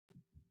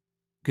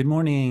Good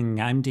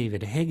morning. I'm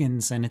David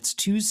Higgins, and it's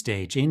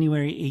Tuesday,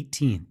 January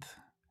 18th.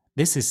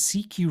 This is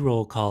CQ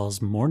Roll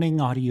Call's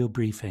morning audio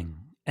briefing,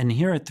 and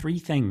here are three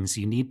things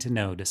you need to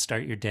know to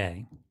start your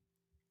day.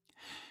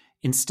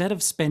 Instead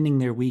of spending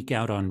their week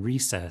out on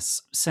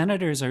recess,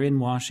 senators are in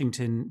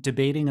Washington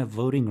debating a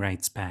voting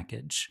rights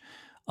package,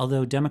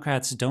 although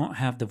Democrats don't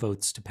have the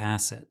votes to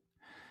pass it.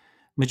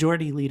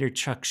 Majority Leader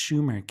Chuck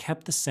Schumer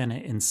kept the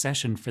Senate in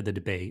session for the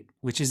debate,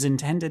 which is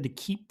intended to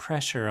keep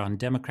pressure on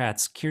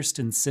Democrats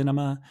Kyrsten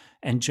Sinema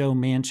and Joe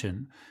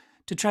Manchin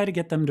to try to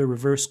get them to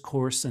reverse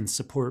course and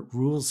support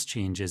rules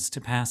changes to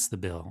pass the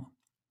bill.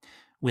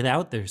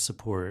 Without their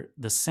support,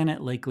 the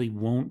Senate likely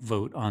won't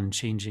vote on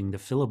changing the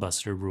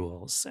filibuster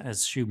rules,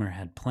 as Schumer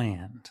had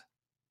planned.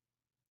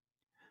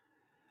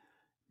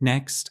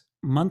 Next,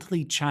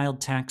 monthly child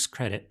tax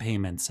credit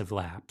payments have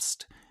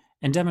lapsed,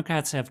 and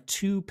Democrats have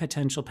two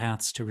potential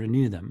paths to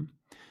renew them.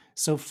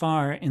 So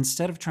far,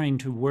 instead of trying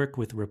to work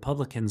with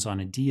Republicans on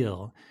a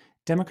deal,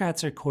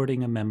 Democrats are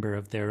courting a member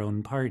of their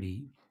own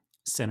party,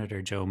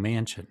 Senator Joe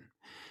Manchin.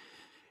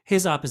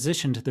 His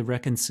opposition to the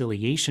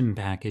reconciliation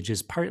package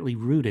is partly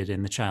rooted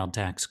in the child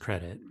tax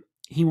credit.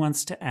 He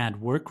wants to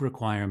add work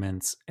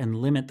requirements and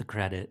limit the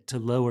credit to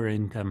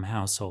lower-income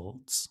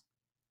households.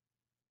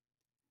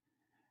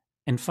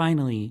 And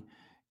finally,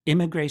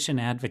 immigration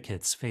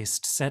advocates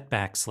faced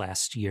setbacks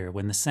last year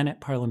when the Senate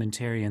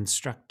parliamentarians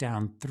struck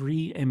down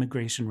three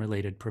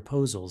immigration-related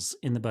proposals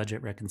in the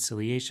budget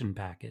reconciliation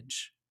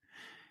package.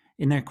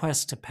 In their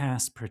quest to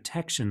pass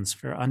protections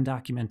for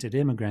undocumented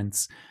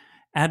immigrants,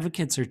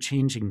 advocates are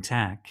changing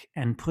tack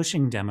and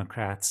pushing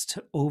Democrats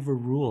to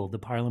overrule the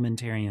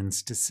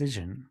parliamentarians'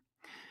 decision.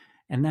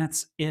 And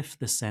that's if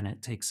the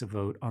Senate takes a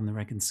vote on the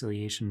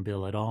reconciliation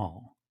bill at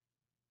all.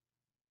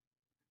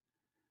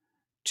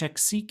 Check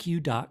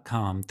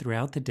CQ.com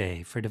throughout the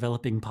day for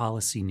developing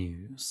policy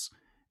news.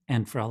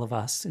 And for all of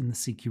us in the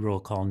CQ Roll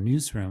Call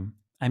newsroom,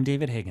 I'm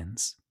David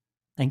Higgins.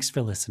 Thanks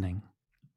for listening.